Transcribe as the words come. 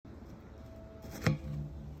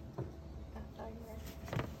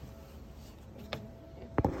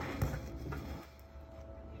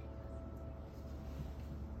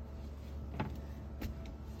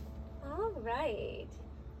right.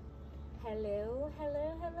 Hello,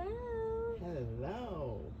 hello, hello.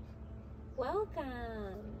 Hello.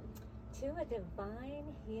 Welcome to A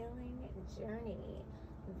Divine Healing Journey,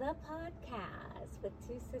 the podcast with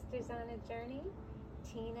two sisters on a journey,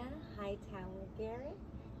 Tina Hightower Garrett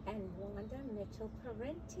and Wanda Mitchell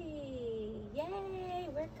Parenti. Yay,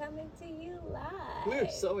 we're coming to you live. We're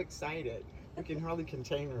so excited. We can hardly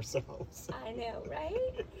contain ourselves. I know,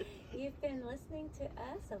 right? You've been listening to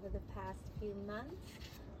us over the past few months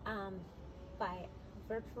by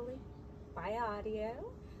virtually, by audio,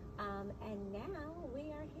 and now we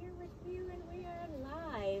are here with you and we are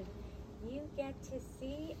live. You get to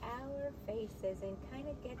see our faces and kind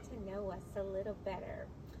of get to know us a little better.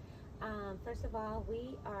 First of all,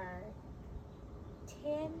 we are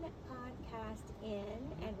 10 podcasts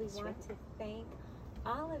in, and we want to thank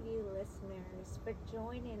all of you listeners for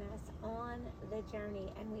joining us on the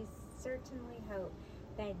journey, and we certainly hope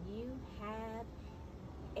that you have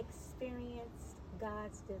experienced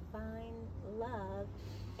God's divine love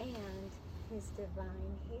and His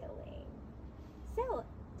divine healing. So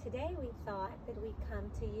today we thought that we'd come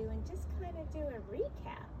to you and just kind of do a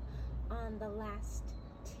recap on the last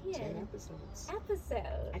 10 episodes.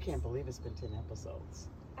 episodes. I can't believe it's been 10 episodes.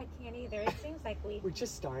 I can't either. It seems like we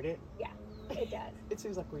just started. Yeah, it does. It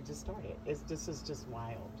seems like we just started. This is just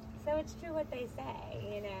wild. So it's true what they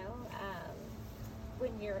say,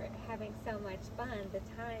 when you're having so much fun, the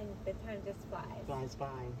time just flies. Flies by.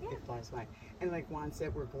 Yeah. It flies by. And like Juan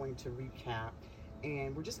said, we're going to recap,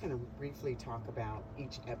 and we're just going to briefly talk about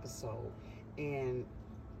each episode. And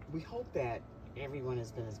we hope that everyone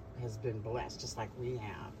has been blessed, just like we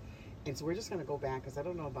have. And so we're just going to go back, because I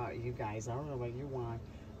don't know about you guys. I don't know about you, Juan,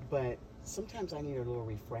 but sometimes I need a little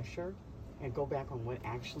refresher and go back on what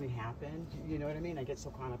actually happened. You know what I mean? I get so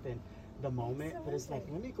caught up in the moment. Absolutely. But it's like,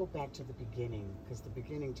 let me go back to the beginning, because the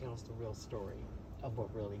beginning tells the real story of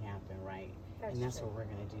what really happened, right? That's true. What we're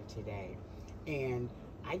going to do today. And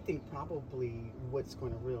I think probably what's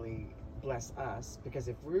going to really bless us, because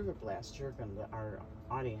if we were blessed, our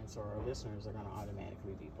audience or our listeners are going to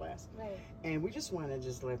automatically be blessed. Right. And we just want to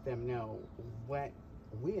just let them know what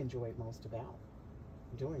we enjoyed most about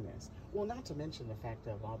doing this. Well, not to mention the fact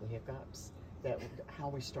of all the hiccups, how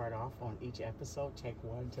we start off on each episode, take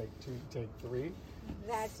 1, take 2, take 3.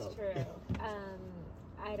 That's true.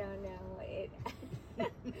 I don't know.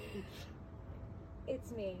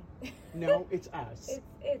 It's me. No, it's us.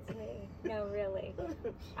 It's me. No, really.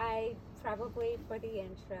 I probably, for the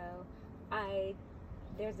intro,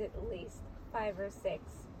 there's at least 5 or 6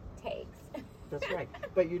 takes. That's right.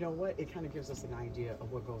 But you know what? It kind of gives us an idea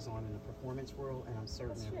of what goes on in the performance world, and I'm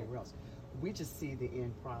certain everywhere else. We just see the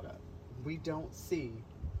end product. We don't see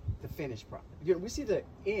the finished product. We see the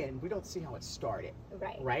end. We don't see how it started.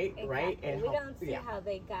 Right. Right? Exactly. Right? And we don't see how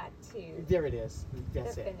they got to there it is.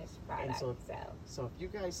 That's the it. Finished product. And so if you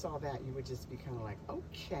guys saw that, you would just be kind of like,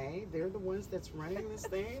 okay, they're the ones that's running this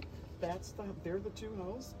thing. They're the 2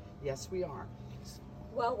 hosts. Yes, we are.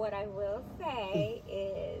 Well, what I will say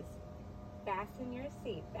is, fasten your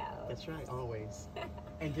seatbelt. That's right, always.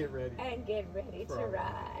 And get ready. And get ready to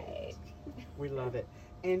ride. We love it.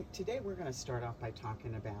 And today we're going to start off by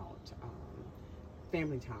talking about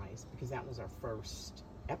family ties, because that was our first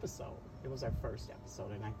episode. It was our first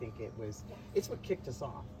episode, and I think it's what kicked us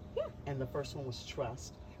off. Yeah. And the first one was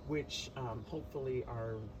trust, which hopefully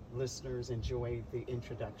our listeners enjoyed the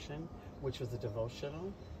introduction, which was a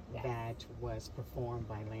devotional that was performed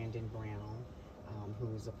by Landon Brown,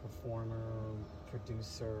 who's a performer,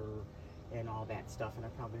 producer, and all that stuff. And I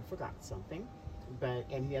probably forgot something,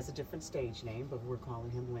 and he has a different stage name, but we're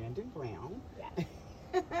calling him Landon Brown. Yeah.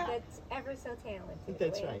 That's ever so talented.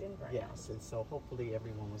 That's Landon right. Brown. Yes, and so hopefully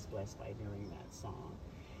everyone was blessed by hearing that song,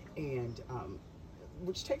 and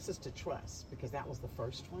which takes us to trust, because that was the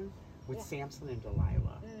first one with Samson and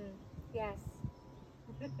Delilah. Yes.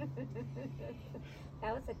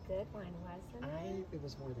 That was a good one, wasn't it? It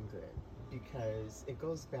was more than good, because it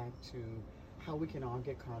goes back to how we can all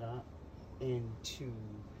get caught up into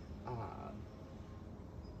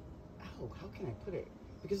how can I put it?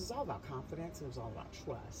 Because it's all about confidence, and it was all about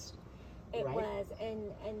trust. It right? was,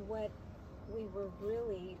 and what we were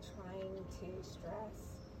really trying to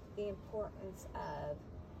stress, the importance of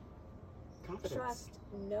confidence. Trust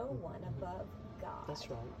no one above God. That's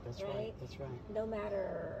right. That's right. That's right. No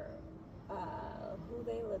matter who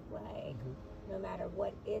they look like, no matter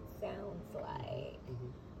what it sounds like,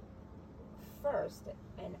 first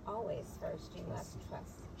and always first, you must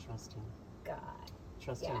trust Him. God.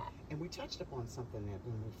 Trust Him. And we touched upon something that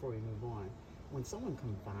before we move on. When someone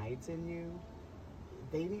confides in you,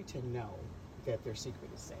 they need to know that their secret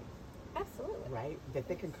is safe. Absolutely. right? That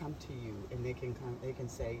they can come to you and they can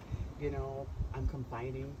say, I'm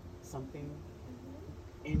confiding something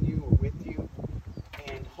in you or with you,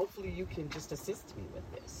 and hopefully you can just assist me with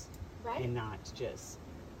this, Right. and not just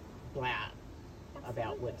blab about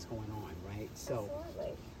Absolutely. what's going on, right? So,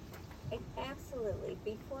 Absolutely.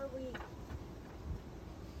 Before we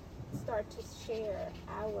start to share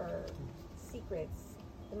our secrets,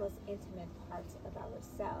 the most intimate parts of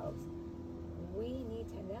ourselves, we need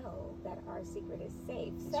to know that our secret is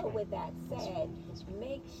safe. That's right. With that That's said, right. That's right.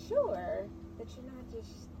 make sure that you're not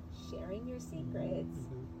just sharing your secrets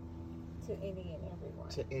to any and everyone.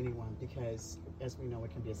 To anyone, because as we know,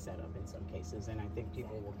 it can be a setup in some cases, and I think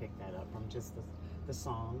people will pick that up from just the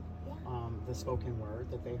song, the spoken word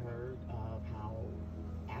that they heard of how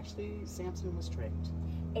actually Samson was tricked.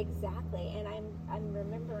 Exactly, and I'm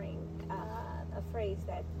remembering a phrase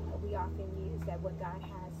that we often use, that what God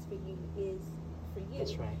has for you is for you.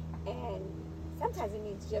 That's right. And sometimes it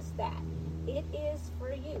means just that. It is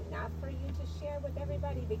for you, not for you to share with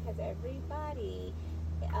everybody, because everybody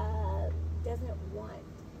doesn't want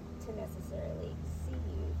to necessarily see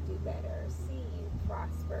you do better, see you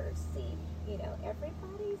prosper, see,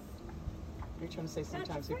 everybody's. You're trying to say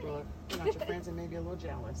sometimes people are not your friends and maybe a little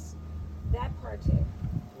jealous. That part too.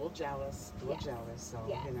 A little jealous. So,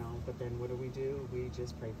 but then what do? We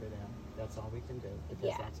just pray for them. That's all we can do,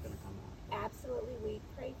 because that's going to come out. Absolutely, we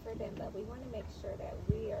pray for them, but we want to make sure that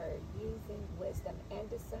we are using wisdom and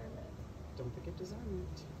discernment. Don't forget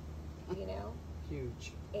discernment.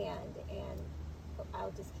 Huge. And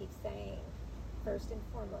I'll just keep saying, first and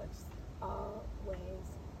foremost,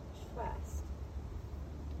 always trust.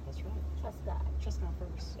 That's right. Trust God. Trust God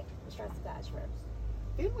first. Yeah, That's trust right. God That's first.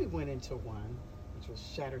 Right. Then we went into one, which was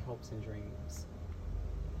Shattered Hopes and Dreams.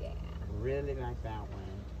 Yeah. Really like that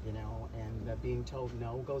one, and being told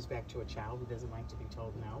no goes back to a child who doesn't like to be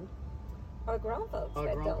told no. Or grown folks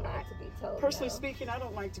that don't like to be told Personally no. speaking, I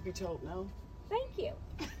don't like to be told no. Thank you.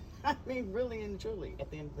 I mean, really and truly,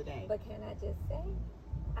 at the end of the day. But can I just say,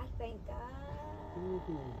 I thank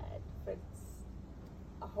God for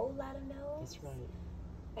a whole lot of no's. That's right.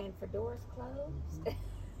 And for doors closed.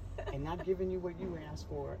 And not giving you what you asked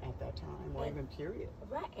for at that time, or even period.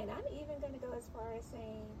 Right, and I'm even going to go as far as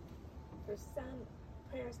saying, for some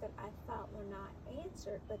prayers that I thought were not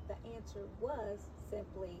answered, but the answer was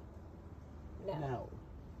simply no.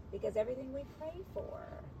 Because everything we pray for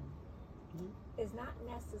is not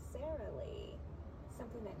necessarily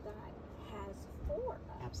something that God has for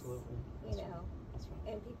us. Absolutely. That's right. That's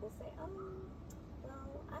right. And people say, oh,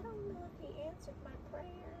 well, I don't know if he answered my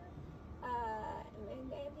prayer.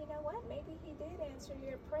 And you know what? Maybe he did answer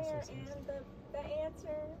your prayer, and the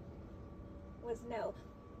answer was no.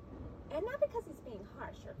 And not because he's being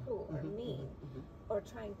harsh or cruel or mean or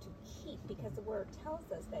trying to keep, because the word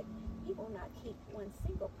tells us that he will not keep one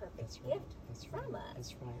single perfect gift from us.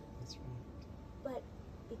 That's right. That's right. But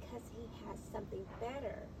because he has something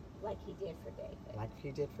better, like he did for David. Like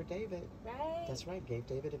he did for David. Right? That's right. Gave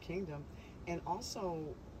David a kingdom. And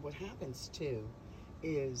also what happens too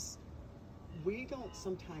is we don't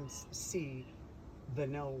sometimes see the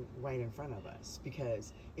no right in front of us,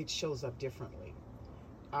 because it shows up differently.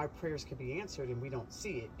 Our prayers could be answered and we don't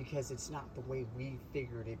see it because it's not the way we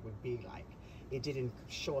figured it would be like. It didn't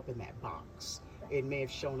show up in that box. Right. It may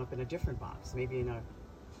have shown up in a different box, maybe in a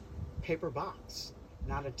paper box,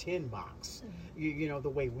 not a tin box, the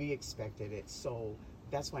way we expected it. So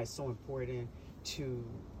that's why it's so important to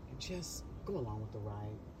just go along with the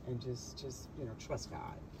ride and just trust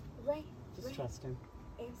God. Right. Just trust Him.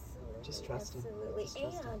 Absolutely. Just trust Him. Absolutely. Just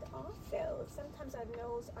trust And Him. also, sometimes our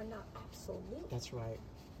no's are not absolute. That's right.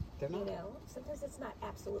 They're not. Sometimes it's not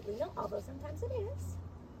absolutely no, although sometimes it is.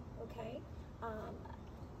 Okay?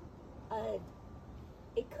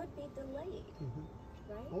 It could be delayed.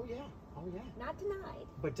 Right? Oh yeah. Not denied.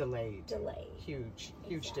 But delayed. Delayed. Huge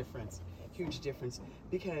Exactly. difference. Huge difference.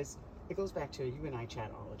 Because it goes back to, you and I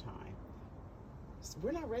chat all the time.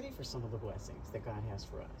 We're not ready for some of the blessings that God has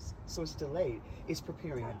for us. So it's delayed. It's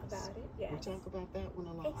preparing us. Talk about it, yes. We talk about that one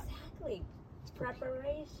a lot. Exactly. It's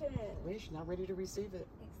Preparation. Preparation. Not ready to receive it.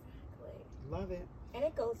 Exactly. Love it. And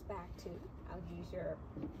it goes back to, I'll use your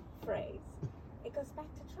phrase, it goes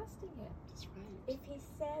back to trusting Him. That's right. If He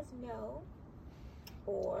says no,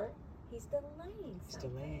 or He's delaying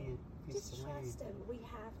something, just trust Him. We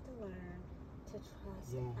have to learn to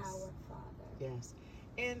trust our Father. Yes.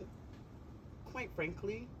 And quite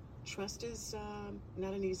frankly, trust is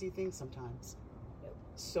not an easy thing sometimes. Nope.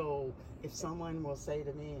 So if someone will say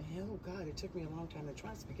to me, oh God, it took me a long time to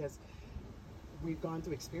trust, because we've gone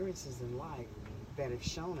through experiences in life that have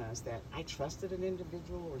shown us that I trusted an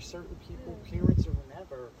individual or certain people, parents or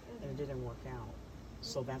whomever, and it didn't work out.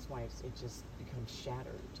 So that's why it just becomes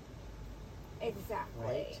shattered. Exactly.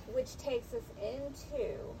 Right? Which takes us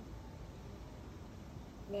into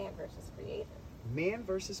man versus creator. Man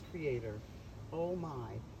versus creator. Oh my.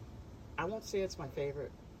 I won't say it's my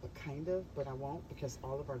favorite, but kind of, but I won't, because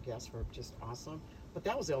all of our guests were just awesome. But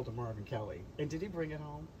that was Elder Marvin Kelly. And did he bring it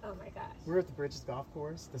home? Oh my gosh. We're at the Bridges Golf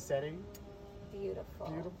Course, the setting. Beautiful.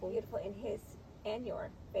 Beautiful. Beautiful in his and your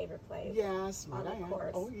favorite place. Yes, might I the add.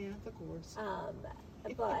 course. Oh yeah, the course.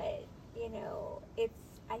 But,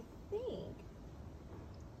 I think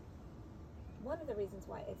one of the reasons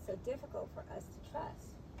why it's so difficult for us to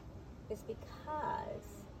trust is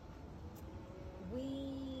because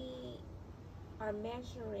we are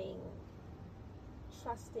measuring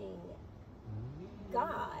trusting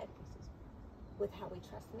God with how we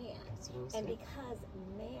trust man. And because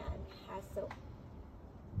man has so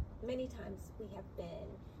many times we have been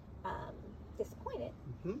disappointed,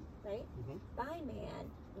 right? By man,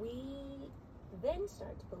 we then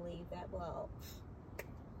start to believe that, well,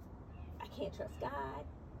 I can't trust God.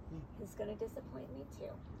 He's going to disappoint me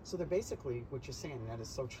too. So they're basically, what you're saying, that is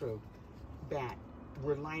so true, that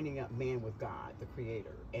we're lining up man with God, the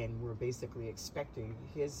creator, and we're basically expecting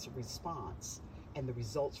his response and the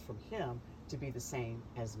results from him to be the same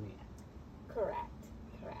as man. Correct.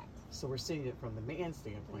 So we're seeing it from the man's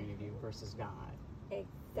standpoint of view versus God.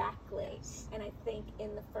 Exactly. Yes. And I think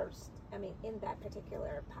in that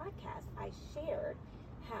particular podcast, I shared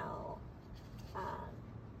how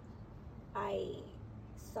I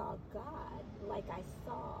saw God like I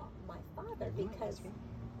saw my father, because,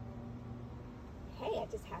 hey, I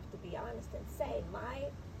just have to be honest and say, my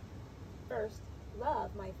first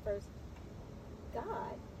love, my first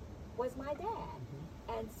God was my dad.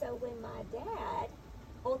 And so when my dad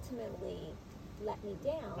ultimately let me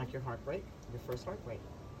down, Like your heartbreak, your first heartbreak.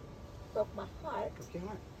 broke my heart, Broke your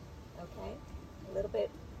heart. okay, a little bit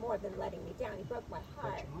more than letting me down, he broke my Broke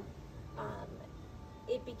heart. your heart.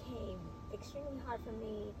 It became extremely hard for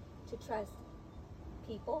me to trust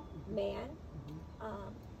people, man,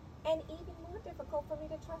 and even more difficult for me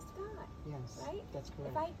to trust God. Yes, right? that's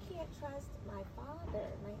correct. If I can't trust my father,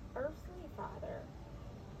 my earthly father,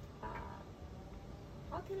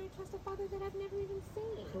 how can I trust a father that I've never even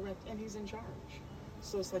seen? Correct, and he's in charge.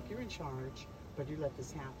 So it's like you're in charge, but you let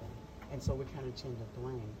this happen. And so we kind of tend to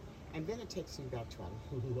blame. And then it takes you back to,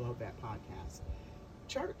 I love that podcast,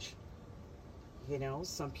 church.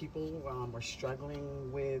 Some people are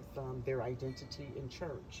struggling with their identity in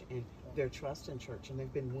church and their trust in church, and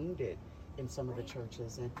they've been wounded in some of the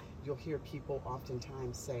churches. And you'll hear people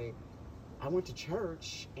oftentimes say, I went to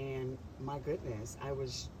church and my goodness, I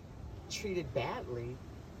was treated badly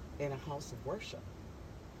in a house of worship.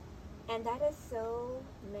 And that is so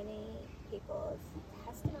many people's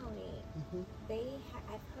testimony.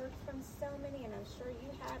 I've heard from so many, and I'm sure you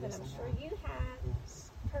have, Yes, and I'm I sure have. you have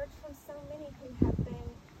Yes. heard from so many who have been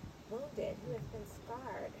wounded, who have been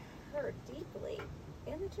scarred, hurt deeply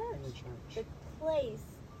in the church. In the church. The place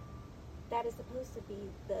that is supposed to be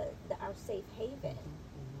our safe haven.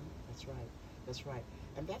 That's right.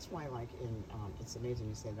 And that's why, it's amazing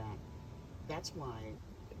you say that. That's why,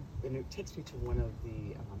 and it takes me to one of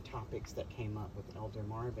the topics that came up with Elder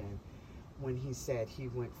Marvin, when he said he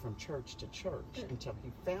went from church to church until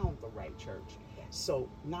he found the right church. Yes. So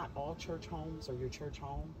not all church homes are your church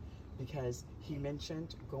home, because he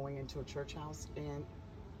mentioned going into a church house and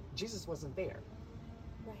Jesus wasn't there.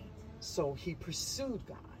 Right. So he pursued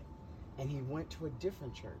God, and he went to a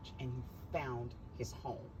different church, and he found his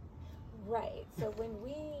home. Right. So when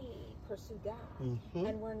we pursue God,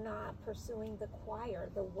 and we're not pursuing the choir,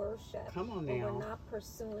 the worship, Come on and now. we're not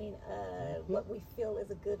pursuing what we feel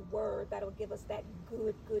is a good word that'll give us that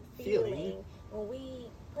good feeling. When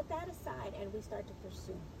we put that aside and we start to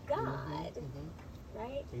pursue God,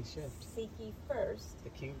 right? We shift. Seek ye first The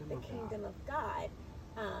kingdom of God.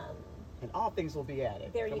 And all things will be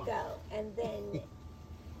added. There Come you on. go. And then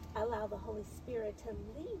allow the Holy Spirit to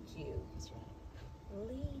lead you. That's right.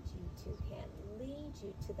 Lead you to him, lead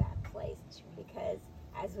you to that place, because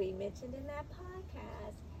as we mentioned in that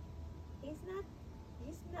podcast, he's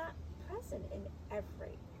not present in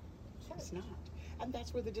every church. It's not. And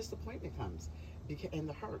that's where the disappointment comes, and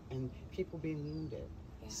the hurt, and people being wounded.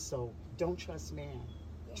 Yeah. So don't trust man,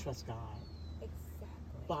 trust God.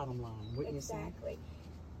 Exactly. Bottom line, wouldn't you say?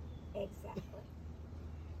 Exactly.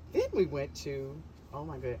 Then we went to, oh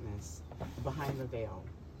my goodness, Behind the Veil.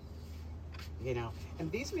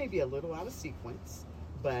 And these may be a little out of sequence,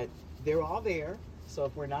 but they're all there. So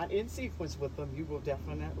if we're not in sequence with them, you will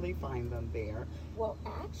definitely find them there. Well,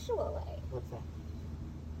 actually, What's that?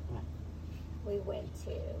 we went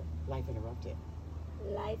to Life Interrupted.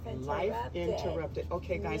 Life Interrupted. Life Interrupted.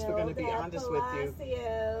 Okay, guys, we're going to be honest with you.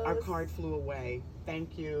 Our card flew away.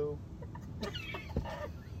 Thank you.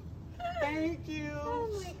 Thank you. Oh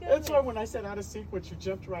my goodness. That's why when I said out of sequence, you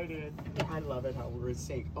jumped right in. Yeah. I love it how we're in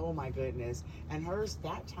sync. Oh my goodness. And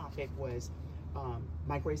that topic was,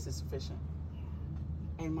 my grace is sufficient.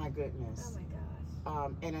 And my goodness. Oh my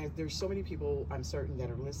gosh. And there's so many people, I'm certain, that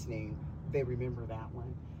are listening, they remember that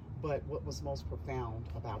one. But what was most profound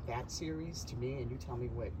about that series to me, and you tell me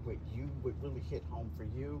what you would really hit home for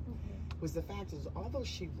you, was the fact is, although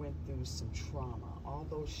she went through some trauma,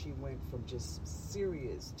 although she went from just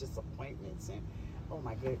serious disappointments and, oh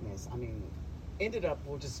my goodness, I mean, ended up,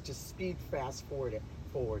 we'll just speed fast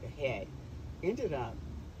forward ahead, ended up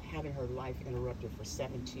having her life interrupted for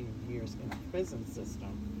 17 years in a prison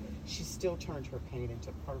system. She still turned her pain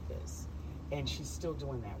into purpose. And she's still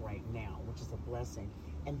doing that right now, which is a blessing.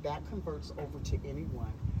 And that converts over to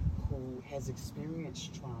anyone who has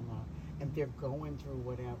experienced trauma and they're going through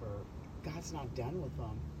whatever. God's not done with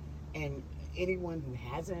them. And anyone who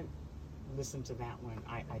hasn't listened to that one,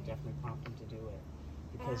 I definitely prompt them to do it.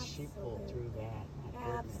 Because she pulled through that.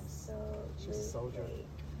 My goodness. Absolutely. She was a soldier.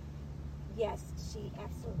 Yes, she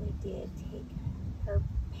absolutely did take her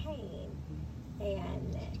pain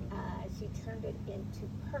and she turned it into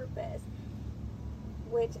purpose.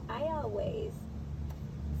 Which I always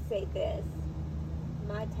say this,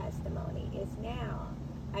 my testimony is now,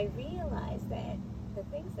 I realize that the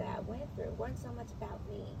things that I went through weren't so much about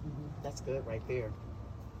me. That's good right there.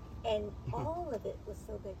 And all of it was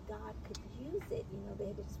so that God could use it. You know,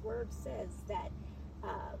 that His Word says that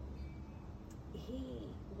He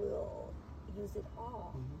will use it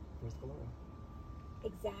all. For His glory.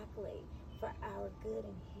 Exactly. For our good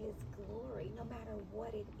and His glory, no matter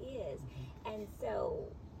what it is. And so,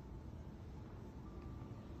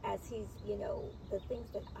 as He's, you know, the things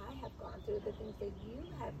that I have gone through, the things that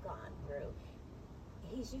you have gone through,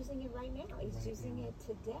 He's using it right now. He's using it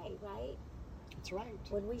today, right? That's right.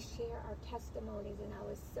 When we share our testimonies, and I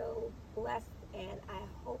was so blessed, and I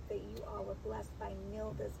hope that you all were blessed by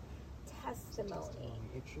Nilda's testimony.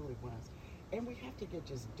 It truly was. And we have to get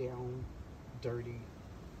just down, dirty,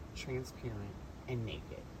 transparent, and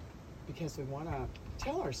naked, because we want to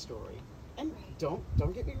tell our story. And don't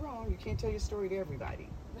get me wrong, you can't tell your story to everybody.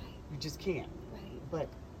 Right. You just can't. Right. But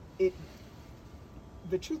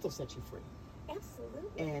the truth will set you free.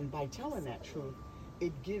 Absolutely. And by telling that truth,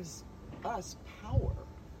 it gives us power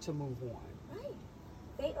to move on. Right.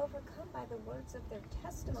 They overcome by the words of their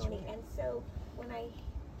testimony. Right. And so when I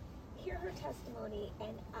hear her testimony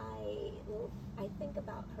and I think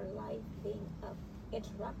about her life being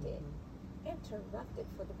interrupted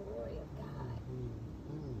for the glory of God.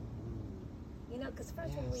 You know, because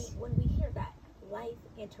first when we hear that life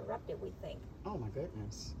interrupted, we think, oh my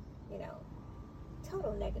goodness, you know,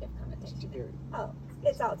 total negative connotation. Very, oh,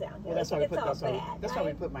 it's all down here. Well, that's why that's why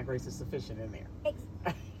we put my grace is sufficient in there.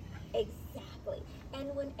 Exactly.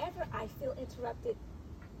 And whenever I feel interrupted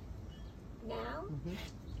now,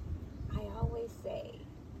 I always say,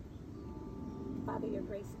 Father, your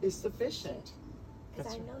grace is sufficient.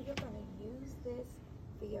 Because I know you're going to use this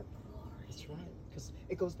for your glory. That's right. Because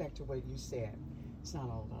it goes back to what you said. It's not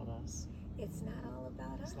all about us. It's not all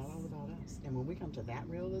about us. It's not all about us. And when we come to that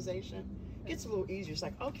realization, it gets a little easier. It's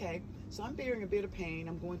like, okay, so I'm bearing a bit of pain.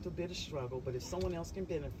 I'm going through a bit of struggle. But if someone else can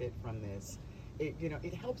benefit from this,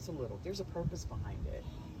 it helps a little. There's a purpose behind it.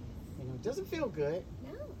 You know, it doesn't feel good.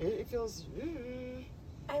 No. It feels...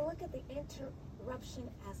 I look at the interruption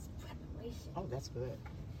as preparation. Oh, that's good.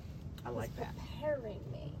 I like that. Preparing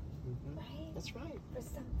me, right? That's right. For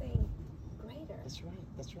something greater. That's right.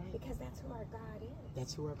 That's right. Because that's who our God is.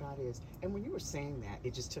 That's who our God is. And when you were saying that,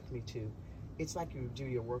 it just took me to, it's like you do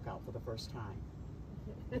your workout for the first time.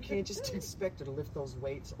 You can't just expect her to lift those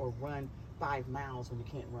weights or run 5 miles when you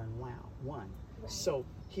can't run one. Right. So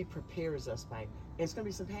He prepares us by, and it's going to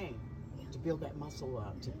be some pain to build that muscle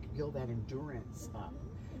up, to build that endurance up.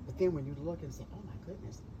 But then when you look and say, oh my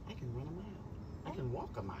goodness, I can run a mile. I can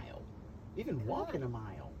walk a mile. Even walking a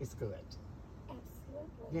mile is good.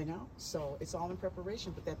 Absolutely. You know? So it's all in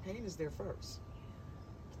preparation, but that pain is there first.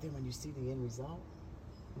 But then when you see the end result,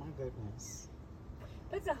 my goodness.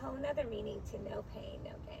 Puts a whole nother meaning to no pain,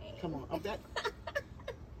 no gain. Come on. That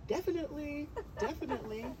definitely.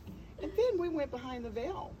 And then we went behind the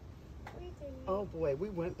veil. We did. Oh boy, we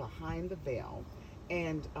went behind the veil.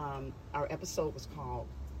 And our episode was called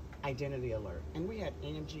Identity Alert. And we had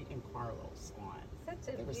Angie and Carlos on.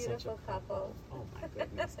 Such a They were beautiful couple. Oh my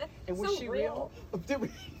goodness! And was So she real?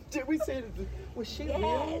 Did we say that? Was she real?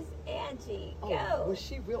 Yes, Angie. Oh, Go. was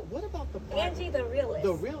she real? What about the part? Angie, the realist.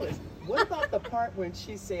 The realist. What about the part when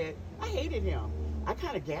she said, "I hated him"? I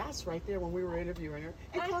kind of gasped right there when we were interviewing her.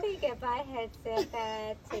 And I think if I had said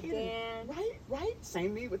that to Dan, right.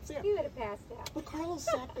 Same me with Sam. he would have passed out. But Carlos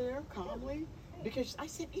sat there calmly because I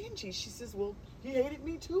said, Angie. She says, "Well, he hated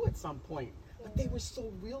me too at some point." But they were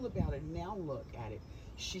so real about it. Now look at it.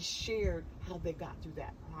 She shared how they got through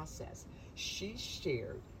that process. She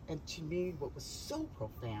shared, and to me, what was so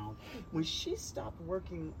profound, when she stopped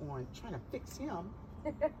working on trying to fix him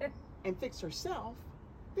and fix herself,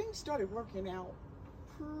 things started working out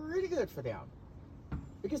pretty good for them.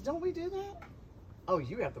 Because don't we do that? Oh,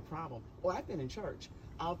 you have the problem. Well, I've been in church.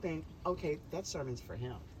 I'll think, okay, that sermon's for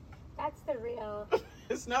him. That's the real.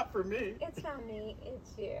 It's not for me. It's not me,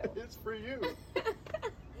 it's you. It's for you.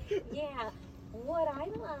 Yeah. What I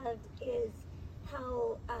loved is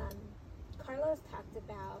how Carlos talked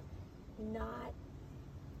about not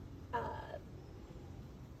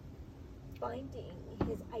finding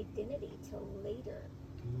his identity till later.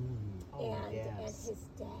 Oh, and yes. his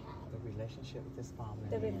dad. The relationship with his father.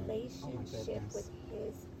 The man. relationship with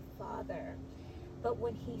his father. But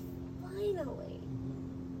when he finally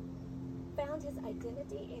found his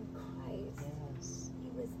identity in Christ, Yes. he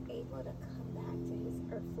was able to come back to his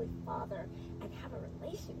earthly father and have a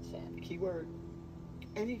relationship. Keyword.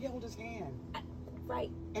 And he held his hand.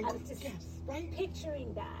 Right. And I was just right.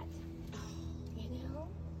 picturing that. You know?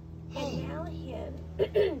 And now him,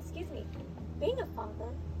 excuse me, being a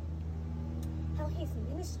father, how he's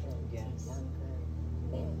ministering to younger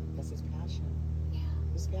men. That's his passion. Yeah.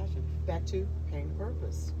 His passion. Back to pain to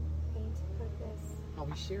purpose. Pain to purpose. How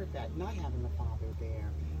we shared that. Not having the father there.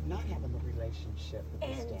 Not having the relationship with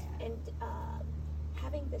his dad. And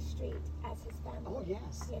having the street as his family. Oh,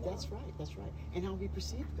 yes. You know? That's right. That's right. And how he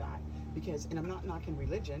perceived God. Because, and I'm not knocking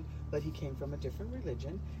religion, but he came from a different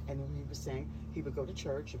religion. And he was saying he would go to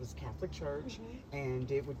church. It was Catholic church. And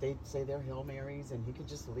they'd say their Hail Marys and he could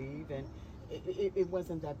just leave. And it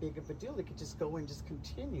wasn't that big of a deal. He could just go and just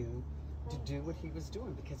continue to do what he was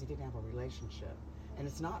doing because he didn't have a relationship. And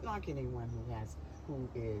it's not knocking anyone who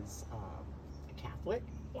is a Catholic.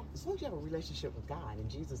 Yeah. As long as you have a relationship with God and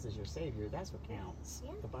Jesus is your Savior, that's what counts.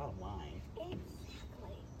 Yeah. The bottom line.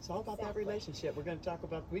 Exactly. It's all about that relationship. We're going to talk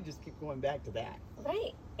about, we just keep going back to that.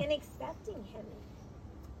 Right. And accepting him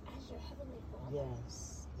as your heavenly Father.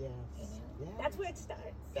 Yes. Yes. You know? Yes. That's where it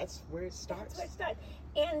starts. That's where it starts. That's where it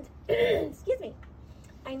starts. And, excuse me,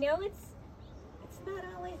 I know it's not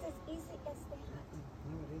always as easy as that.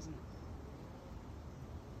 No, it isn't.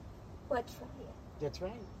 But try it. That's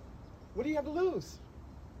right. What do you have to lose?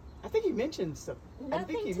 I think he mentioned something. Nothing I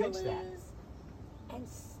think he to mentioned lose that. and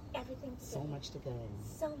everything to So gain. much to gain.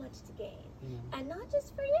 So much to gain. Yeah. And not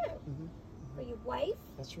just for you. For your wife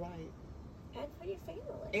That's right. and for your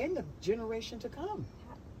family. And the generation to come.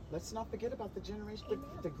 Let's not forget about the generation,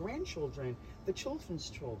 the grandchildren, the children's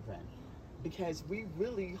children. Because we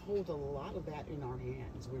really hold a lot of that in our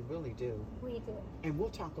hands. We really do. We do. And we'll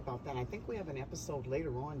talk about that. I think we have an episode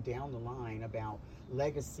later on down the line about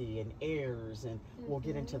legacy and heirs, and we'll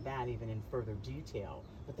get into that even in further detail.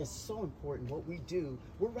 But that's so important. What we do,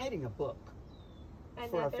 we're writing a book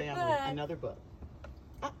for our family. Another book.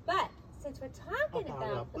 But since we're talking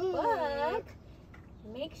about the book,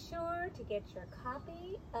 make sure to get your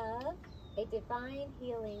copy of A Divine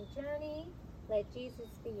Healing Journey. Let Jesus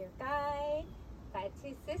be your guide by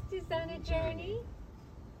two sisters on a journey.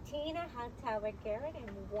 Tina Hightower Garrett and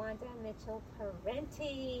Wanda Mitchell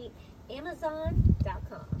Parenti.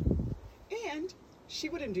 Amazon.com. And she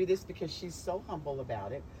wouldn't do this because she's so humble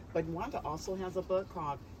about it. But Wanda also has a book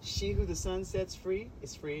called She Who the Sun Sets Free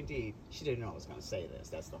is Free Indeed. She didn't know I was going to say this.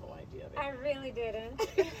 That's the whole idea of it. I really didn't.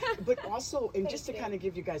 But also, and just to kind of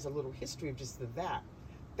give you guys a little history of just that,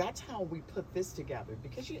 that's how we put this together.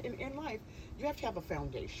 Because in life, you have to have a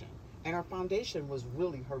foundation. And our foundation was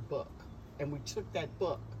really her book. And we took that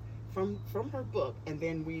book from her book, and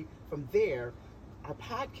then from there, our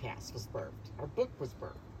podcast was birthed. Our book was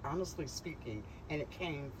birthed, honestly speaking, and it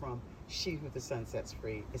came from She Who the Sun Sets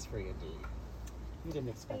Free is Free Indeed. You didn't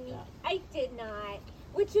expect that. I did not.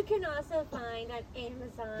 Which you can also find on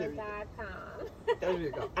Amazon.com. There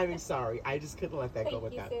you go. I mean, sorry. I just couldn't let that go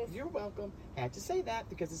without. Sis. You're welcome. Had to say that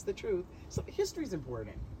because it's the truth. So history's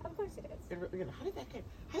important. Of course it is. You know, how did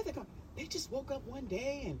that come? They just woke up one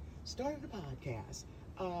day and started a podcast.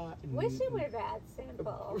 Wish it were that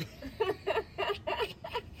simple.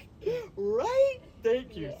 Right?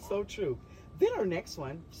 Thank you. Yeah. So true. Then our next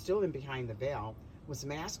one, still in Behind the Veil, was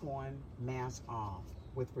Mask On, Mask Off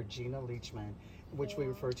with Regina Leachman. which we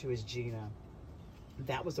refer to as Gina.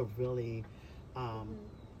 That was a really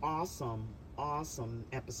awesome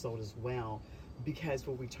episode as well, because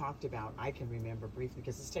what we talked about, I can remember briefly,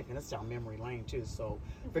 because it's taking us down memory lane too, so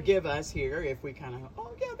forgive us here if we kind of,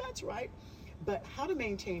 oh yeah, that's right. But how to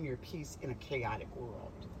maintain your peace in a chaotic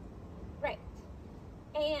world. Right.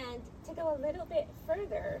 And to go a little bit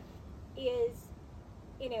further is,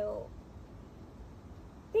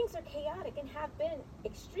 things are chaotic and have been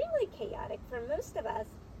extremely chaotic for most of us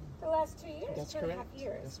for the last 2 years, That's 2.5 correct.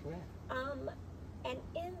 years. That's correct. And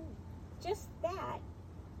in just that,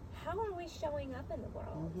 how are we showing up in the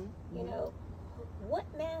world? What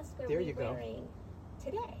mask are we wearing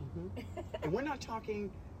today? And we're not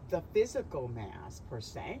talking the physical mask per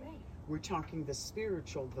se. Right. We're talking the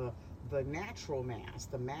spiritual, the natural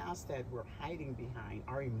mask, the mask that we're hiding behind,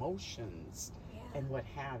 our emotions and what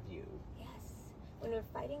have you. Yes. When we're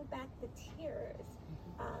fighting back the tears,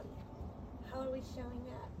 how are we showing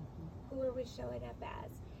up? Who are we showing up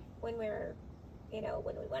as? When we're,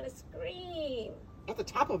 when we want to scream. At the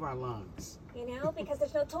top of our lungs. Because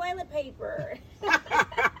there's no toilet paper.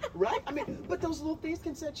 Right? I mean, but those little things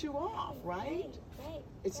can set you off, right? Right.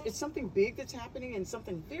 It's something big that's happening, and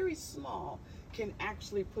something very small can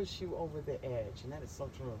actually push you over the edge, and that is so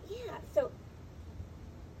true. Yeah, so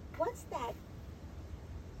what's that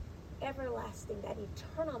everlasting, that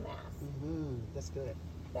eternal mask That's good.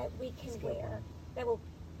 that we can wear that will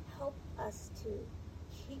help us to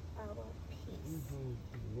keep our peace? In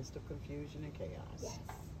the midst of confusion and chaos. Yes.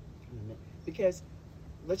 Because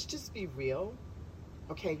let's just be real.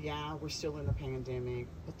 Okay, yeah, we're still in the pandemic,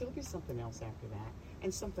 but there'll be something else after that,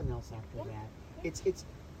 and something else after that. Yeah. It's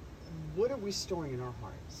what are we storing in our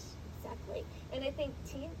hearts? Exactly. And I think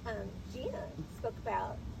Gina spoke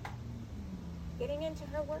about getting into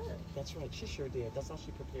her word. That's right, she sure did. That's how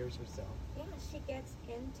she prepares herself. Yeah, she gets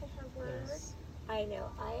into her word. Yes. I know.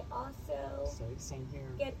 I also Same here.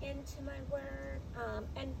 get into my word.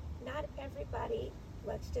 And not everybody,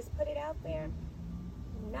 let's just put it out there,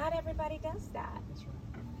 not everybody does that. That's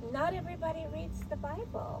right. Not everybody reads the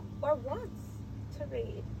Bible or wants to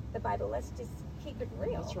read the Bible. Let's just keep it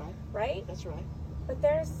real. That's right. Right? That's right. But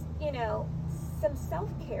there's, some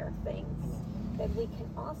self-care things that we can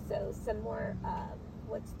also, some more,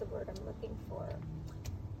 what's the word I'm looking for?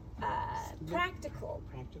 Practical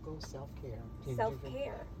self-care.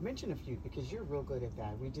 self-care. Mention a few, because you're real good at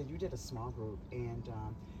that. You did a small group, and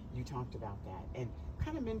you talked about that, and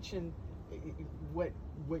kind of mentioned what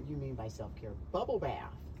you mean by self-care. Bubble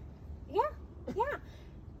bath. Yeah,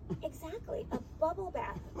 exactly. A bubble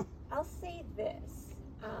bath. I'll say this.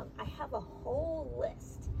 I have a whole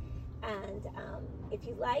list, and if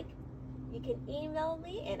you like, you can email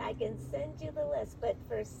me and I can send you the list. But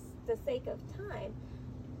for the sake of time,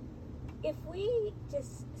 if we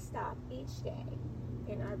just stop each day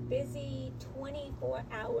in our busy 24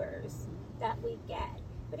 hours that we get,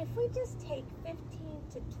 but if we just take 15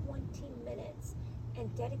 to 20 minutes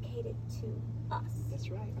and dedicate it to us. That's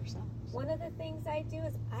right, ourselves. One of the things I do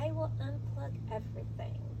is I will unplug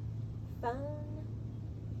everything. Phone,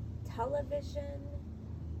 television,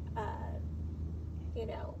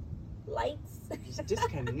 lights. Just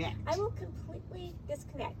disconnect. I will completely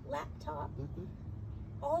disconnect. Laptop,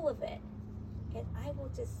 all of it. And I will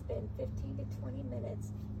just spend 15 to 20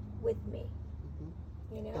 minutes with me.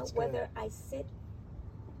 That's Whether good. I sit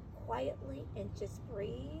quietly and just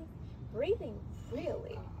breathe. Breathing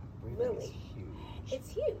really Breathing is huge. it's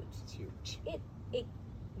huge. It's huge.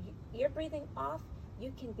 You're breathing off,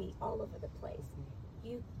 you can be all over the place.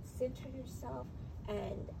 You center yourself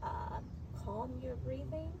and calm your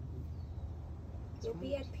breathing, you'll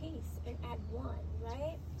be at peace and at one,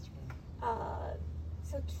 right? That's right.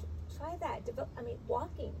 So try that.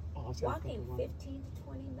 Walking. Walking 15 to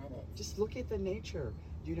 20 minutes. Just look at the nature.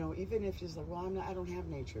 Even if it's like, well, I don't have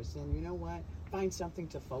nature, then you know what? Find something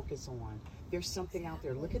to focus on. There's something out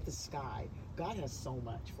there. Look at the sky. God has so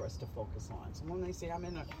much for us to focus on. So when they say I'm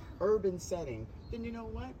in an urban setting, then you know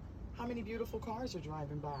what? How many beautiful cars are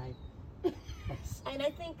driving by? And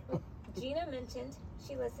I think Gina mentioned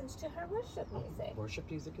she listens to her worship music. Worship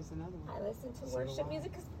music is another one. I listen to So worship do I.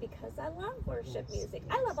 music because I love worship Yes, music.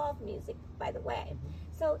 yes. I love all music, by the way.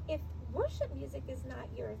 So if worship music is not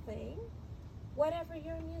your thing, whatever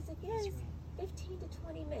your music is, That's right. 15 to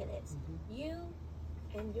 20 minutes, you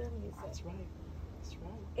and your music. That's right. That's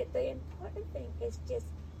right. The important thing is just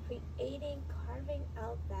carving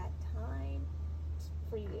out that time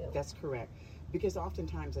for you. That's correct. Because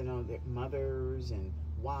oftentimes I know that mothers and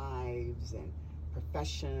wives and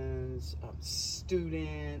professions,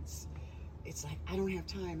 students, it's like, I don't have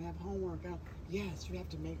time, I have homework. Yes, you have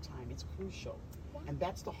to make time. It's crucial. Yeah. And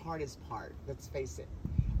that's the hardest part. Let's face it.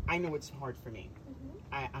 I know it's hard for me.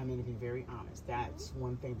 I'm going to be very honest. That's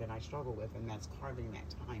one thing that I struggle with, and that's carving that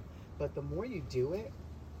time. But the more you do it,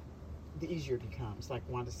 the easier it becomes. Like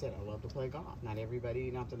Wanda said, I love to play golf. Not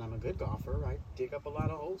everybody, not that I'm a good golfer. I dig up a lot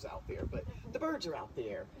of holes out there, but the birds are out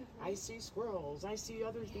there. I see squirrels. I see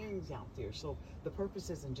other things out there. So the purpose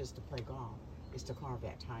isn't just to play golf. It's to carve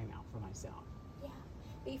that time out for myself. Yeah.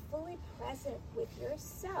 Be fully present with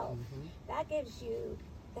yourself. That gives you,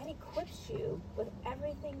 that equips you with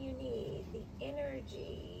everything you need, the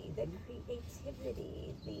energy, the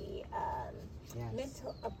creativity, the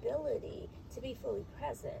mental ability to be fully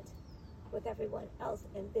present with everyone else.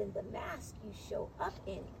 And then the mask you show up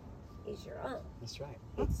in is your own. That's right.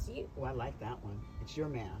 It's you. Oh, I like that one. It's your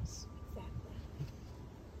mask.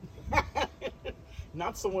 Exactly.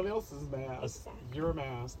 Not someone else's mask. Exactly. Your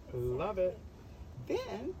mask. Exactly. Love it.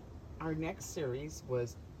 Then our next series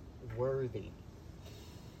was Worthy.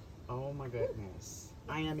 Oh my goodness.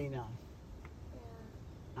 I am enough.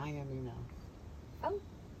 Yeah. I am enough. Oh.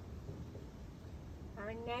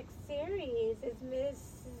 Our next series is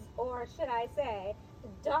Mrs. or should I say,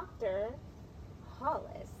 Dr.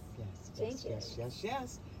 Hollis.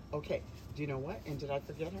 Yes. Okay. Do you know what? And did I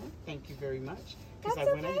forget her? Thank you very much. That's I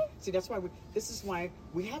went okay. ahead. See, that's why this is why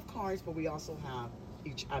we have cards, but we also have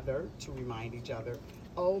each other to remind each other.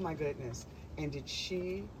 Oh my goodness. And did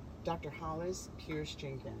she, Dr. Hollis Pierce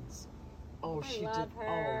Jenkins? Oh, she love did.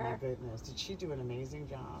 her. Oh my goodness. Did she do an amazing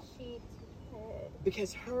job? She did.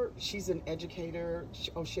 Because she's an educator.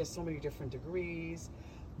 She has so many different degrees.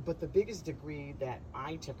 But the biggest degree that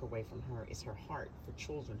I took away from her is her heart for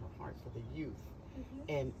children, her heart for the youth,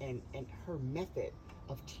 and her method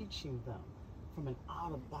of teaching them from an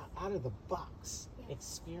out of the box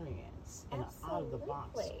experience and an out of the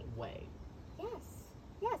box way. Yes.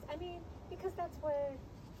 I mean, because that's where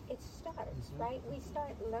it starts, right? We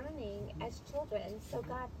start learning as children. So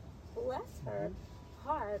God bless her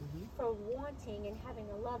heart for wanting and having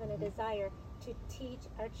a love and a desire to teach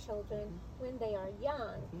our children when they are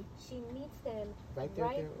young. She meets them right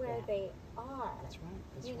where they are. That's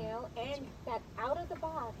right. You know, and that out of the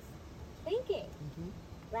box thinking,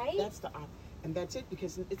 right? And that's it,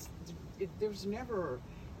 because there's never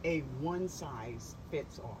a one size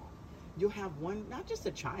fits all. You'll have one, not just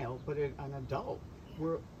a child, but an adult,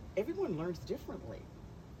 where everyone learns differently.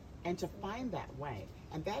 And to find that way.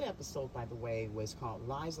 And that episode, by the way, was called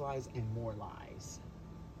Lies, Lies, and More Lies.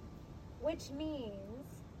 Which means,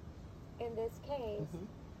 in this case,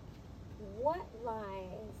 what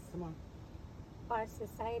lies are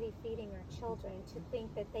society feeding our children to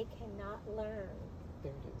think that they cannot learn?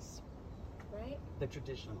 There it is. Right? The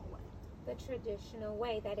traditional way. The traditional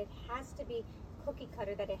way, that it has to be cookie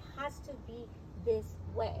cutter, that it has to be this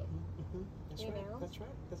way. That's you right. know?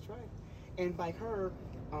 That's right. And by her,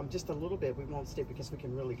 just a little bit, we won't stay because we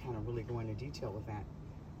can really go into detail with that.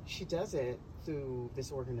 She does it through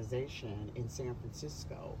this organization in San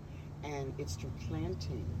Francisco, and it's through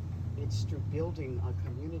planting. It's through building a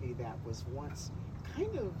community that was once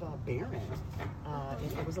kind of barren.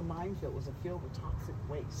 It was a minefield. It was a field with toxic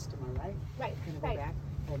waste. Am I right? Right. Can I go back?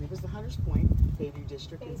 And it was the Hunters Point Bayview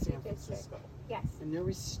District in San Francisco. Yes. And they're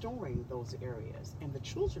restoring those areas. And the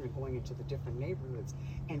children are going into the different neighborhoods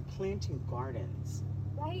and planting gardens.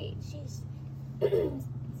 Right. She's,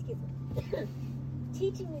 excuse me,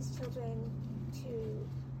 teaching these children to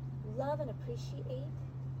love and appreciate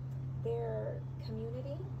their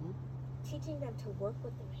community, teaching them to work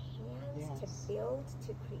with their hands, to build,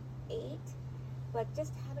 to create, but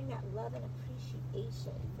just having that love and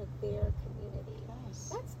appreciation for their community.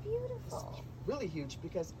 That's beautiful. It's really huge,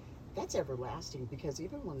 because that's everlasting, because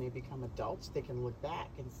even when they become adults, they can look back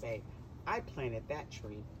and say, I planted that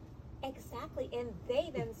tree. Exactly. And they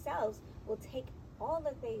themselves will take all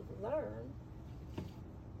that they've learned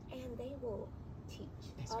and they will teach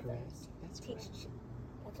others. That's correct. Teach.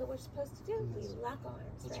 That's what we're supposed to do. We lock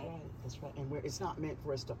arms, that's right? That's right. And it's not meant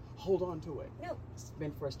for us to hold on to it. No. It's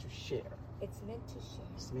meant for us to share. It's meant to share.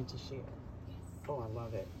 It's meant to share. Yes. Oh, I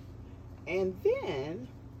love it. And then,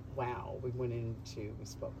 we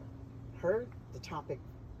spoke. The topic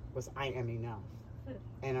was I Am Enough.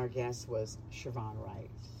 And our guest was Siobhan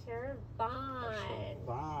Wright. Siobhan.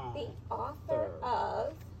 The author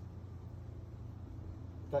of...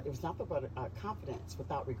 But it was not Confidence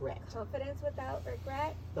Without Regret. Confidence Without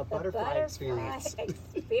Regret. The Butterfly Experience.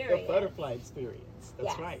 The Butterfly Experience.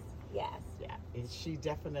 That's right. Yes. Yeah. And she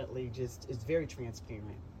definitely just is very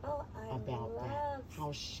transparent about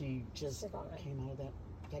how she just came out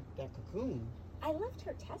of that cocoon. I loved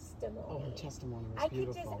her testimony. Oh, her testimony was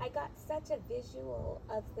beautiful. I got such a visual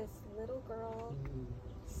of this little girl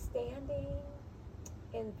standing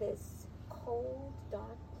in this cold,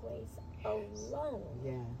 dark place alone.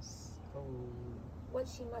 Yes. Oh. What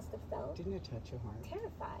she must have felt. Didn't it touch your heart?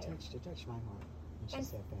 Terrified. It touched my heart when she And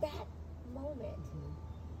said that. that moment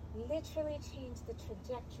literally changed the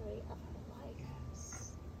trajectory of her life.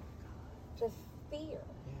 Yes. The fear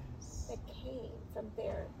Yes. that came from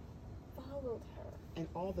there followed her. And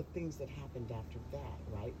all the things that happened after that,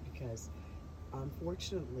 right? Because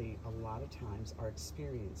unfortunately, a lot of times our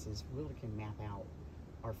experiences really can map out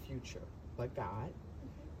our future, but God,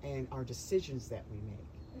 and our decisions that we make.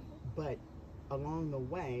 But along the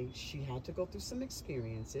way, she had to go through some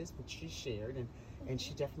experiences, which she shared, and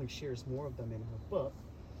she definitely shares more of them in her book.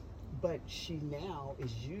 But she now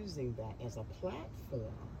is using that as a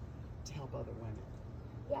platform to help other women.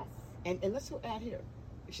 Yes. And let's go add here.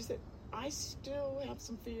 She said, I still have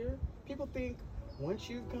some fear. People think once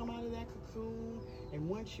you've come out of that cocoon and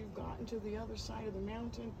once you've gotten to the other side of the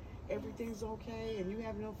mountain, everything's okay and you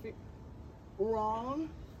have no fear. Wrong.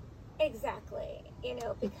 Exactly.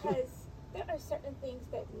 Because there are certain things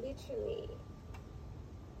that literally,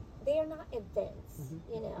 they are not events,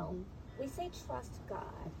 We say trust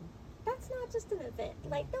God. That's not just an event.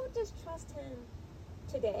 Like, don't just trust him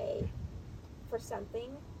today for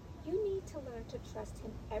something. You need to learn to trust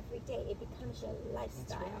him every day. It becomes your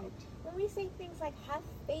lifestyle. Right. When we say things like have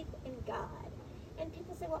faith in God, and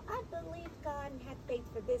people say, well, I believed God and had faith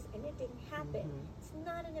for this and it didn't happen. It's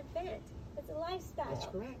not an event. It's a lifestyle. That's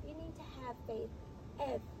correct. You need to have faith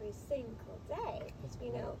every single day. That's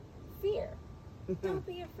Fear. Don't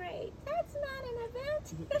be afraid. That's not an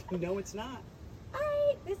event. No, it's not.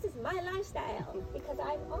 This is my lifestyle because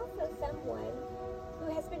I'm also someone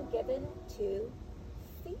who has been given to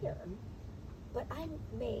fear. But I'm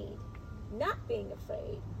made not being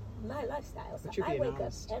afraid my lifestyle. So I wake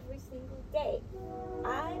honest. up every single day.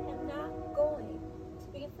 I am not going to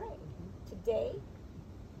be afraid. Today,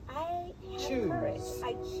 I have courage.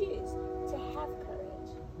 I choose to have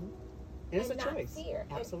courage. It's and a not choice. Fear.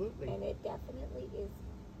 Absolutely. And it definitely is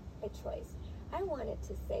a choice. I wanted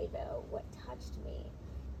to say, though, what touched me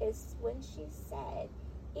is when she said,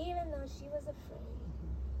 even though she was afraid,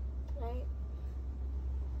 right?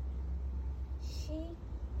 She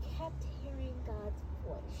kept hearing God's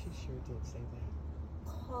voice. She sure did say that.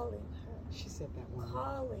 Calling her. She said that one.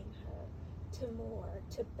 Calling her to more,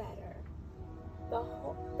 to better.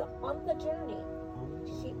 On the journey,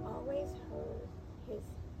 she always heard his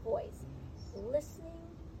voice. Listening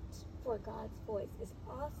for God's voice is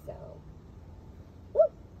also,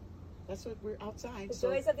 that's what we're outside. The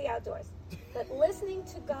joys of the outdoors. But listening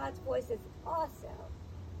to God's voice is also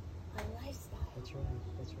a lifestyle. That's right.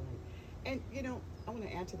 That's right. And, I want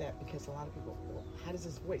to add to that because a lot of people, well, how does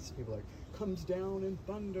his voice? People are like, comes down in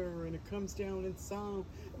thunder and it comes down in song.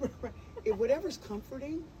 Whatever's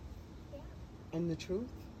comforting and the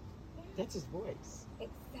truth, that's his voice.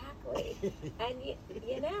 Exactly. And,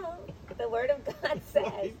 the Word of God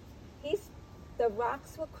says, the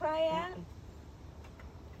rocks will cry out.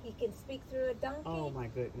 He can speak through a donkey. Oh, my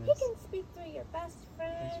goodness. He can speak through your best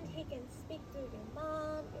friend. Right. He can speak through your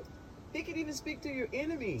mom. He can even speak through your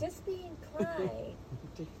enemy. Just be inclined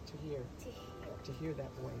to hear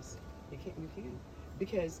that voice. You can.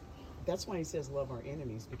 Because that's why he says love our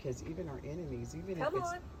enemies. Because even our enemies, even come if it's...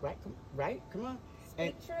 on. Right? Come on.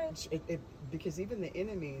 Speak truth. Because even the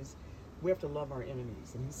enemies, we have to love our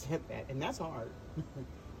enemies. And he said that. And that's hard.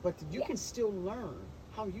 But you can still learn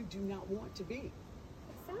how you do not want to be.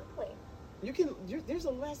 Exactly. There's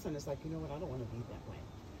a lesson. It's like, you know what? I don't want to be that way.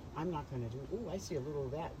 I'm not going to do, I see a little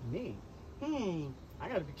of that in me. I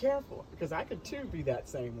got to be careful because I could too be that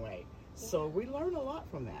same way. Yeah. So we learn a lot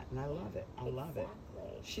from that. And I love it. I love it.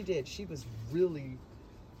 She did. She was really,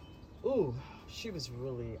 open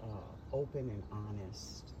and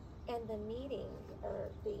honest. And the meeting or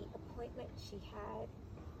the appointment she had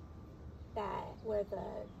where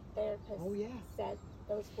the therapist said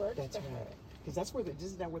those words to her. Because that's where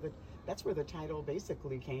the title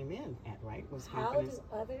basically came in at, right? Was how do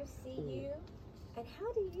others see you, and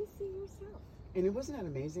how do you see yourself? And it wasn't that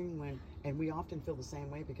amazing and we often feel the same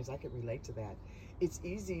way because I could relate to that. It's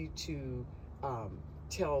easy to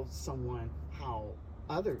tell someone how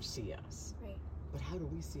others see us, right? But how do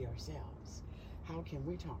we see ourselves? How can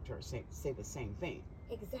we talk to ourselves, say the same thing?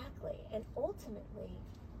 Exactly, and ultimately,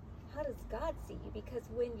 how does God see you? Because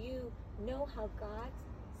when you know how God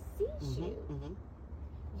sees you,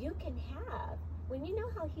 you can have, when you know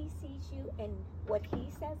how he sees you and what he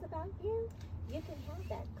says about you, you can have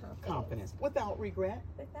that confidence. Without regret.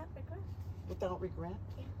 Without regret.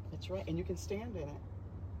 Yeah. That's right. And you can stand in it.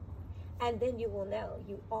 And then you will know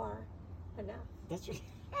you are enough. That's right.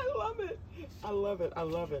 I love it. I love it. I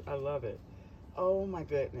love it. I love it. Oh my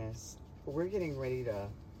goodness. We're getting ready to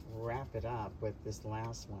wrap it up with this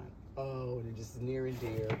last one. Oh, and it is near and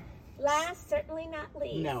dear. Last, certainly not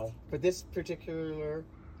least. No, for this particular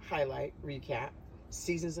highlight recap,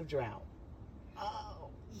 Seasons of Drought. Oh.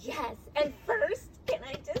 Yes. And first, can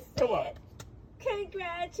I just say it?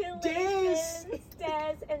 Congratulations,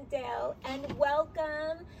 Des and Dale, and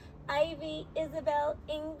welcome, Ivy Isabel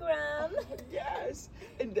Ingram. Yes.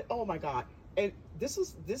 And oh my God. And this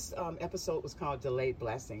episode was called Delayed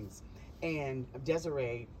Blessings, and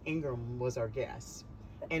Desiree Ingram was our guest.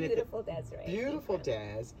 And Beautiful Desiree. Beautiful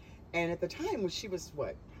Des. And at the time, when she was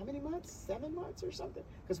what? How many months? 7 months or something?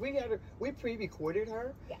 Because we pre-recorded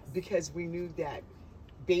her. Yes. Because we knew that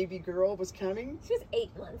baby girl was coming. She was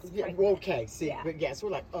 8 months Yeah. pregnant. Okay. See. Yeah. But yes,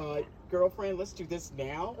 we're like, girlfriend, let's do this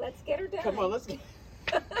now. Let's get her done. Come on, let's get.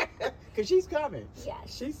 Because she's coming.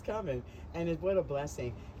 Yes. She's coming. And what a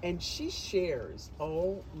blessing. And she shares,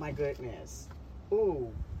 oh my goodness. Ooh,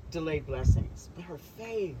 delayed blessings. But her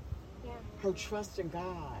faith, Yeah. her trust in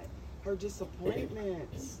God, her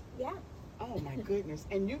disappointments. Yeah. Oh my goodness.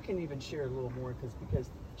 And you can even share a little more because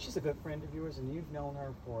she's a good friend of yours and you've known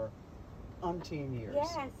her for umpteen years.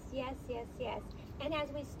 Yes. And as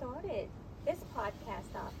we started this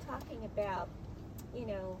podcast off talking about,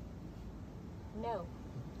 no.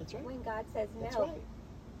 That's right. When God says no, That's right.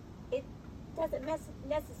 it doesn't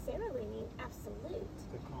necessarily mean absolute.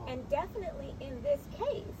 Good call. And definitely in this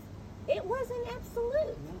case, it wasn't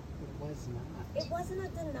absolute. No, it was not. It wasn't a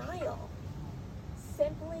denial.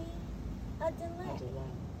 Simply a delay. A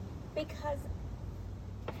delay. Because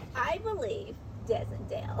I believe, Des and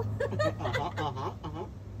Dale,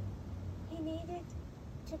 he needed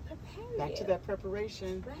to prepare you. Back to that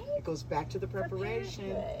preparation. Right? It goes back to the preparation.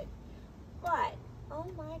 Prepare good. But, oh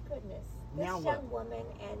my goodness, this Now young woman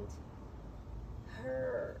and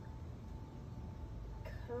her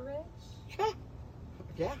courage,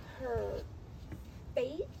 Yeah. her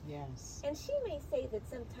faith, Yes. and she may say that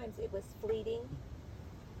sometimes it was fleeting.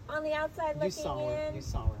 On the outside You looking saw her. in, You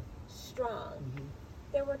saw her. strong. Mm-hmm.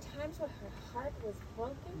 There were times where her heart was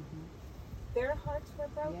broken. Mm-hmm. Their hearts were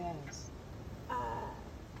broken. Yes.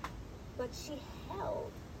 But she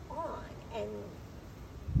held on and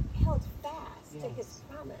held fast to his Yes.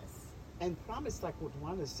 promise. And promise, like what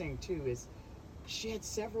Wanda's saying too, is she had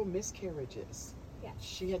several miscarriages. Yes.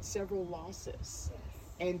 She had several losses. Yes.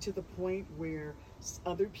 And to the point where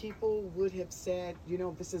other people would have said,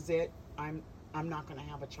 this is it. I'm not going to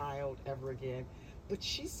have a child ever again. But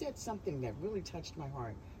she said something that really touched my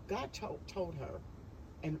heart. God told her,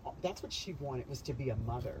 and that's what she wanted, was to be a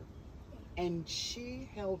mother. Yeah. And she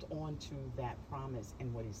held on to that promise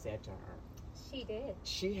and what he said to her. She did.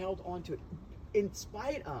 She held on to it in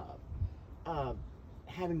spite of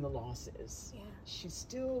having the losses. Yeah. She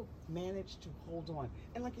still managed to hold on.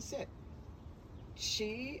 And like you said,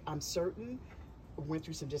 I'm certain, went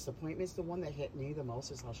through some disappointments. The one that hit me the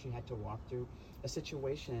most is how she had to walk through a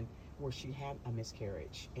situation where she had a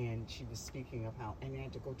miscarriage, and she was speaking of how, and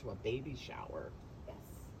had to go to a baby shower Yes.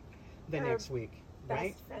 the Her next week,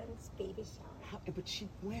 right? Best friend's baby shower. But she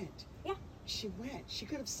went. Yeah. She went. She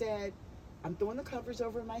could have said, I'm throwing the covers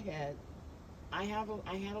over my head. I had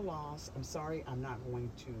a loss. I'm sorry. I'm not going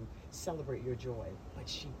to celebrate your joy. But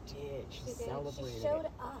she did. She did. celebrated She showed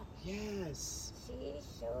it. up. Yes. She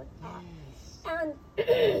showed up. Yes. And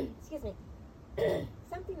excuse me,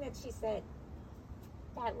 something that she said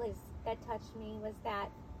that touched me was that,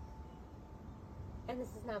 and this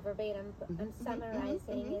is not verbatim, but I'm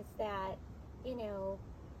summarizing, is that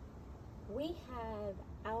we have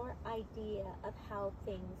our idea of how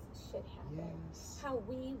things should happen, Yes. how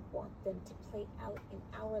we want them to play out in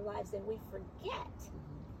our lives, and we forget.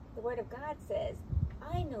 The Word of God says,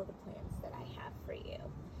 I know the plans that I have for you.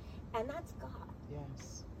 And that's God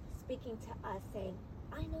Yes. speaking to us, saying,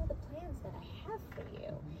 I know the plans that I have for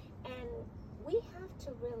you. And we have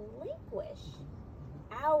to relinquish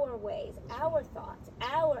our ways, our thoughts,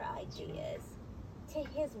 our ideas to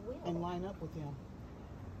His will. And line up with Him.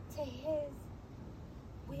 To His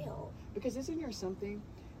will. Because isn't there something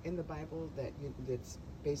in the Bible that's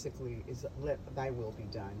basically is let thy will be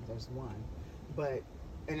done? There's one. But,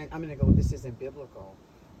 and I'm going to go, this isn't biblical,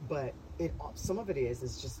 but some of it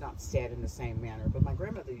is just not said in the same manner. But my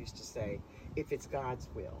grandmother used to say, if it's God's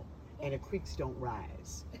will, and the creeks don't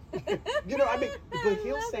rise. But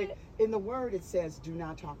he'll say, in the Word it says, do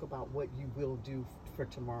not talk about what you will do for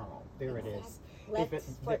tomorrow. There it is.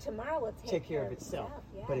 For tomorrow will take care of itself.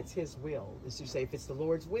 Yes. But it's His will. As you say, if it's the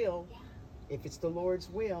Lord's will, if it's the Lord's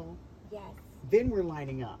will, yes, then we're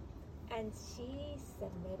lining up. And she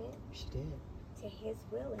submitted. She did. To His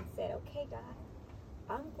will and said, okay, God,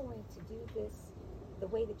 I'm going to do this the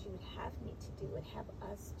way that you would have me to do it, have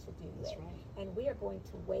us to do That's it. right. And we are going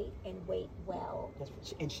to wait and wait well. That's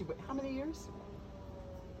right. And she, how many years?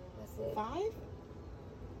 Was it 5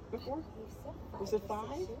 before? You said 5 Was it or 6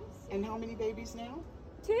 5? years? And how many babies now?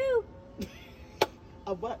 2.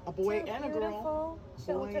 A what? A boy 2 and a girl? beautiful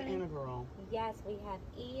children. Boy and a girl. Yes, we have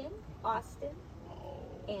Ian, Austin, Oh,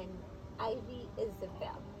 and Ivy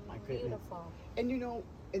Isabel. my goodness. Beautiful. And you know,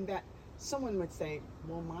 in that, someone would say,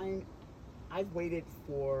 well, mine, I've waited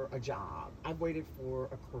for a job. I've waited for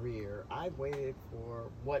a career. I've waited for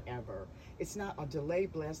whatever. It's not a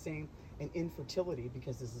delayed blessing and infertility,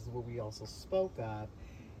 because this is what we also spoke of.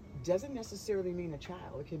 Doesn't necessarily mean a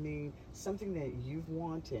child. It can mean something that you've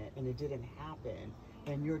wanted and it didn't happen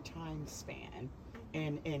in your time span.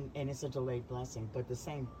 And it's a delayed blessing. But the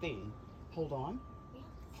same thing. Hold on. Yes.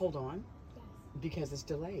 Hold on. Yes. Because it's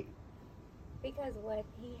delayed. Because what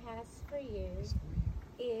he has for you It's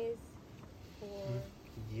for is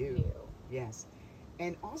for you. you. Yes.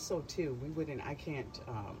 And also, too, we wouldn't, I can't,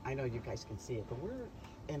 I know you guys can see it, but we're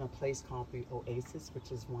in a place called the Oasis,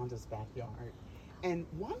 which is Wanda's backyard. And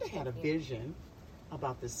Wanda had a vision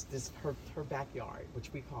about this her backyard,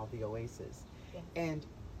 which we call the Oasis. Yes. And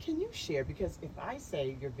can you share, because if I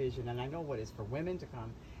say your vision, and I know what is for women to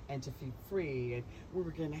come and to be free, and we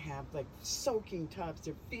were going to have like soaking tubs,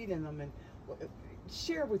 their feet in them, and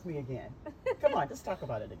share with me again. Come on, let's talk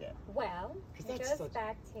about it again. Well, 'Cause it that's goes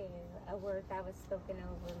back to a word that was spoken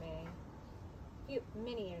over me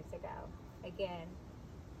many years ago. Again,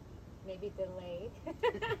 maybe delayed,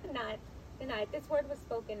 not denied. This word was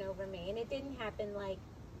spoken over me, and it didn't happen like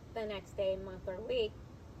the next day, month, or week,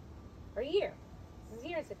 or year. This is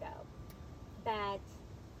years ago. That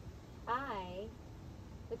I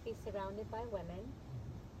would be surrounded by women,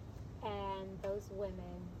 and those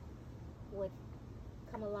women would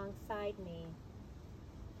come alongside me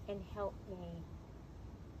and help me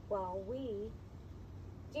while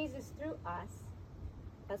Jesus through us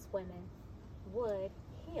women, would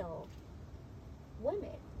heal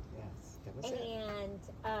women. Yes, that was it. And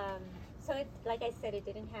so it, like I said, it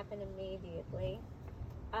didn't happen immediately.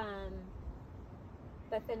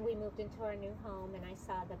 But then we moved into our new home, and I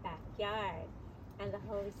saw the backyard, and the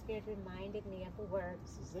Holy Spirit reminded me of the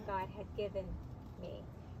words God had given me,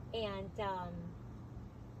 and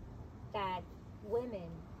that women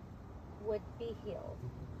would be healed.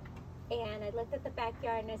 And I looked at the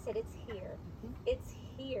backyard and I said, it's here. It's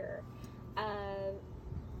here.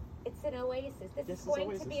 It's an oasis. This is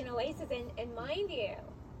going to be an oasis. And mind you,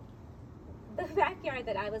 the backyard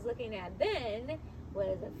that I was looking at then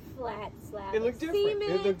was a flat slab It looked of different.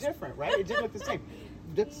 cement. It looked different, right? It didn't look the same.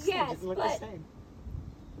 Yes, it didn't look the but same.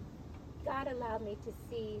 God allowed me to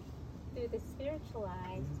see through the spiritual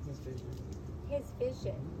eyes His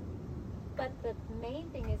vision. But the main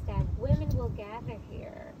thing is that women will gather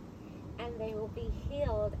here and they will be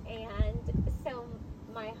healed. And so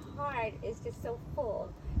my heart is just so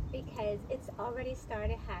full because it's already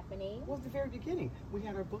started happening. Well, at the very beginning, we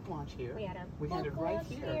had our book launch here. We had a We had it book right launch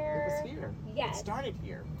here. here. It was here. Yes. It started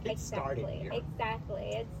here. It started here.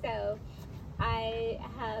 Exactly. And so I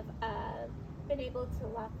have been able to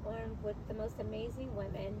lock arms with the most amazing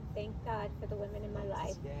women. Thank God for the women in my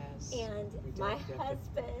life. Yes. And We my definitely-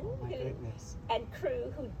 husband Oh, my goodness. and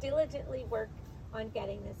crew who diligently worked on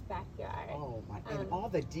getting this backyard. Oh my! And all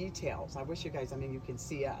the details. I wish you guys. I mean, you can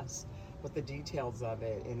see us, but the details of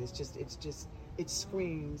it, and it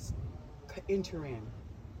screams, enter in,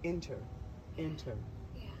 enter,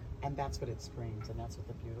 Yeah. and that's what it screams, and that's what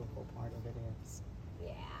the beautiful part of it is.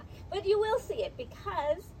 Yeah. But you will see it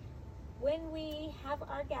because when we have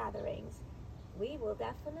our gatherings, we will We're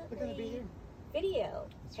gonna be definitely here. video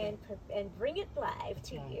That's right. and bring it live That's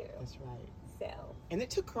to right. you. That's right. So. And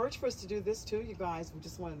it took courage for us to do this too, you guys.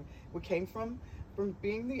 We came from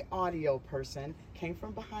being the audio person, came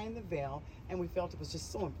from behind the veil, and we felt it was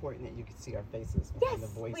just so important that you could see our faces behind Yes,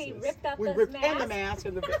 the voices. we ripped up we those ripped masks. and the mask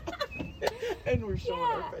and the veil, and we're showing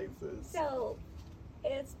Yeah. our faces. So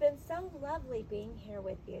it's been so lovely being here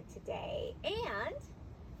with you today. And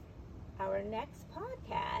our next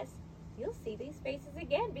podcast, you'll see these faces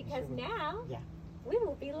again because Sure. now Yeah. we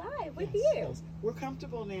will be live with Yes, you. yes. We're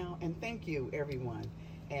comfortable now, and thank you, everyone.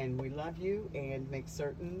 And we love you, and make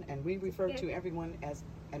certain, and we refer Yes. to everyone as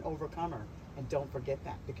an overcomer. And don't forget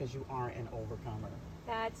that, because you are an overcomer.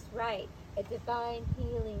 That's right. A Divine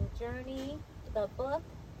Healing Journey, the book,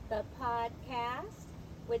 the podcast,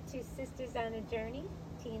 with two sisters on a journey,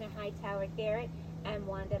 Tina Hightower Garrett and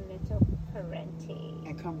Wanda Minto Parenti.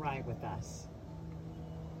 And come ride with us.